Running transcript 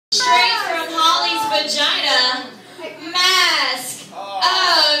vagina. Mask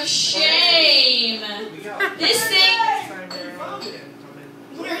of shame. This thing.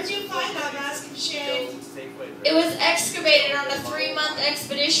 Where'd you find that mask of shame? It was excavated on a 3-month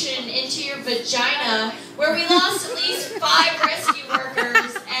expedition into your vagina, where we lost at least 5 rescue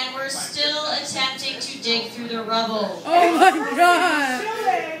workers, and we're still attempting to dig through the rubble. Oh my God!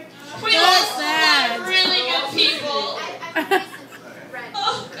 We lost a lot of really good people.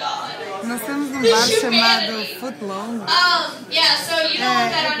 Oh God. Nós temos um bar chamado Footlong. Yeah, so you don't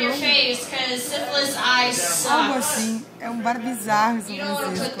want that on your face, because syphilis eyes Algo suck. assim. É um bar bizarro em São You don't want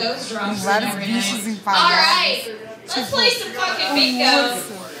to put Francisco. those Com drops in vários every bichos night. empalhados. Alright, let's play some fucking bingo.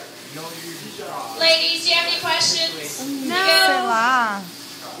 Urso. Ladies, do you have any questions? Sei lá.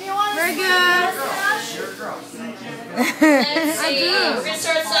 Very good. Let's see. We're gonna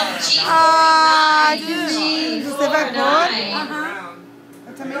start some G49. Ah, que lindo. Você vai pôr? G49.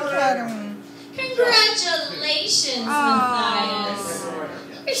 Eu também quero um. Congratulations, Matthias.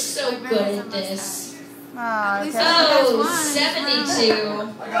 You're so good at this. Ah, eu quero Oh, 72.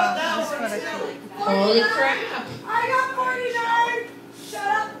 Vamos por aqui. Holy crap. I got 49. Shut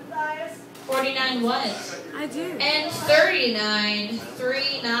up, Matthias. 49 what? I do. And 39.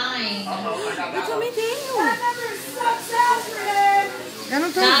 39. Eu também tenho. That number sucks ass for him. Eu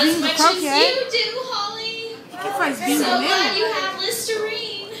não tô Not as ouvindo. much Qual as que é? you do, Holly. O que faz So bingo glad mesmo? you have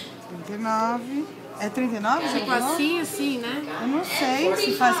Listerine. 39. É 39? Você falou? Assim, assim, né? Eu não sei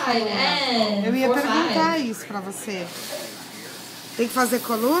se faz 45 coluna. and Eu ia 45. perguntar isso pra você. Tem que fazer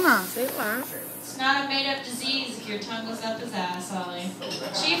coluna? Sei lá. It's not a made-up disease if your tongue goes up his ass, Holly.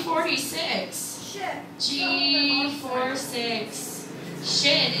 G46. G46.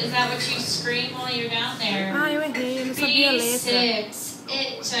 Shit, is that what you scream while you're down there? Ah, eu errei, eu não sabia a letra. B6.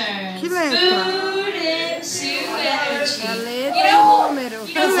 It turns Que letra? food into energy. A letra You e know, o número. you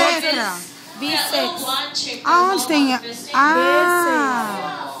Que know letra? that little blonde chick Aonde was all tem? fisting?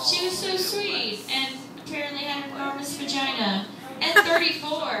 Ah! She was so sweet and apparently had an enormous vagina. And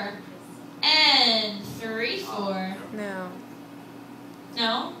 34. And 34. Não.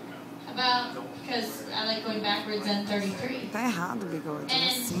 No? How about, because I like going backwards, and 33. Tá errado, bigode. É And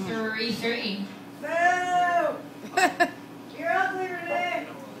assim. 33. Boo! You're ugly, Renee.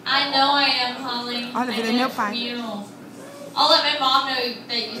 I know I am, Holly. Olha, I virei get meu it from pai. you. I'll let my mom know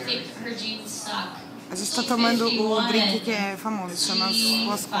that you think her jeans suck. A gente tá tomando o drink que é famoso, chama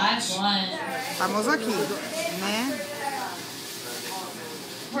Roscoff. G51. Famoso aqui, né?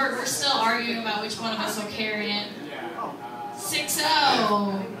 We're still arguing about which one of us will carry it. 60.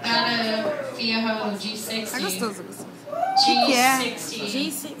 Gotta Viejo G60. É gostoso, gostoso. G60.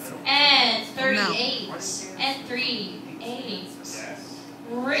 G6. And 38. And 38.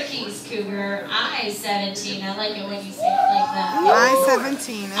 Ricky's Cougar. I-17. I like it when you say it like that.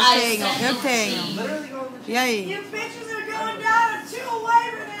 I-17, eu tenho. E aí? You bitches are going down a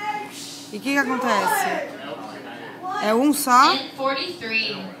 2-way, Renee. E o que acontece? É um só? And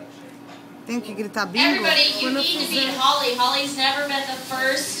 43. Tenho que gritar bingo? Everybody, you need to beat Holly. Holly's never been the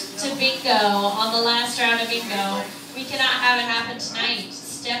first to bingo on the last round of bingo. We cannot have it happen tonight.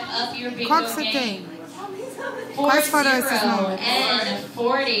 Step up your bingo Qual que você game. tem? 40 Quais foram esses números? and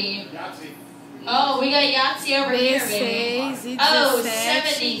 40. Oh, we got Yahtzee over here, baby. B6 e Oh,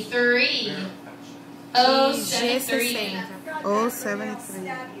 17. 73. Oh, 73. G60. Ou 73.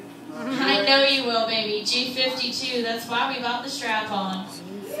 I know you will, baby. G52. That's why we bought the strap on.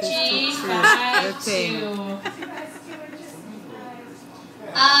 Eu tenho. G52.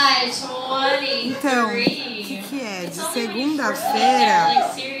 I-23. Então, o que é? De It's only when you first look at it, segunda-feira.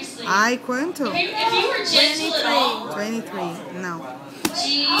 like, seriously. Ai, quanto? If you were gentle at all, 23, não.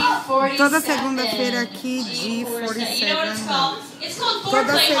 G47. Toda segunda-feira aqui, G47. G47, You know what it's não. called? It's called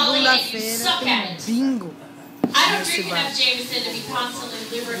Toda foreplay, Holly, and you segunda-feira suck tem at it. bingo. I don't nesse drink bar. enough Jameson to be constantly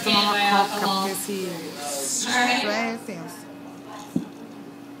Vou lubricated tomar by uma coca, alcohol. porque esse Alright. é tenso.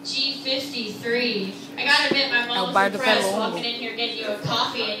 G53. I gotta admit, my É o mom's bar do impressed Pelongo. walking in here getting you a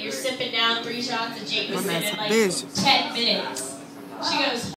coffee and you're sipping down 3 shots of Jameson Vanessa, in like beijo. 10 minutes. She goes,